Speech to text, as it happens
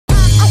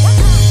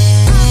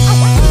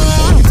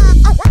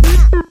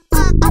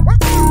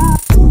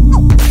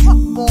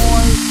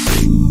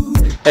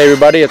Hey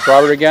everybody, it's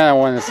Robert again. I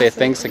wanted to say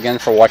thanks again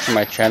for watching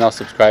my channel,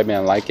 subscribing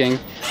and liking.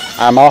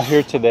 I'm out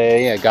here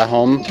today. I got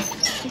home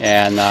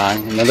and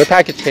another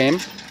package came.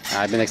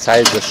 I've been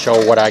excited to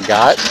show what I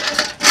got.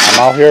 I'm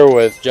out here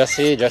with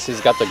Jesse. Jesse's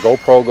got the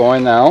GoPro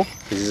going now.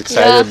 He's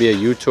excited to be a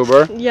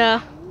YouTuber.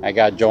 Yeah. I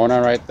got Jonah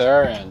right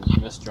there and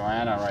Miss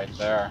Joanna right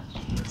there.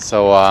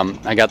 So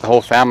I got the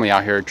whole family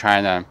out here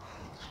trying to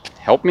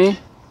help me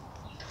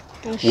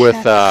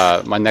with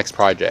my next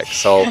project.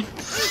 So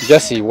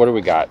Jesse, what do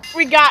we got?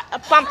 We got a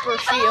bumper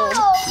shield.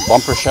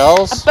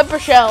 Bumpershellz? A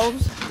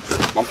Bumpershellz.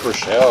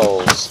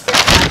 Bumpershellz.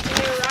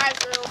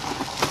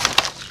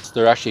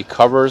 They're actually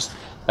covers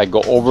that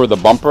go over the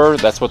bumper.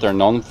 That's what they're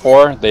known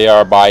for. They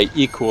are by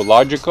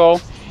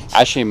Ecological.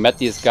 I actually met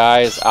these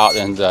guys out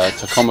in the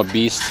Tacoma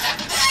Beast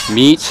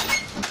meet.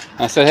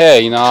 And I said,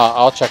 hey, you know,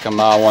 I'll check them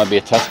out. I want to be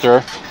a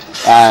tester.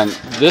 And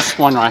this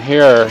one right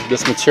here,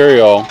 this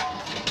material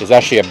is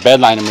actually a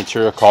bed liner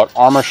material called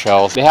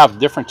Bumpershellz. They have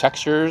different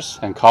textures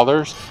and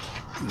colors,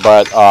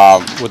 but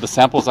with the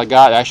samples I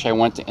got, actually I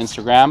went to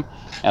Instagram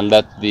and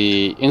let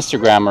the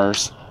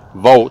Instagrammers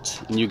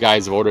vote, and you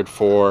guys voted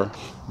for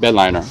bed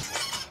liner.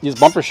 These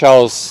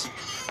Bumpershellz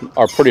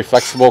are pretty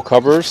flexible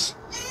covers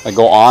that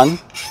go on,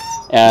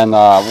 and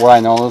what I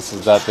noticed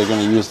is that they're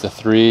going to use the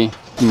 3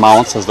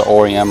 mounts as the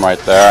OEM right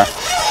there,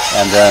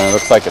 and then it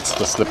looks like it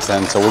slips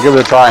in, so we'll give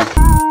it a try.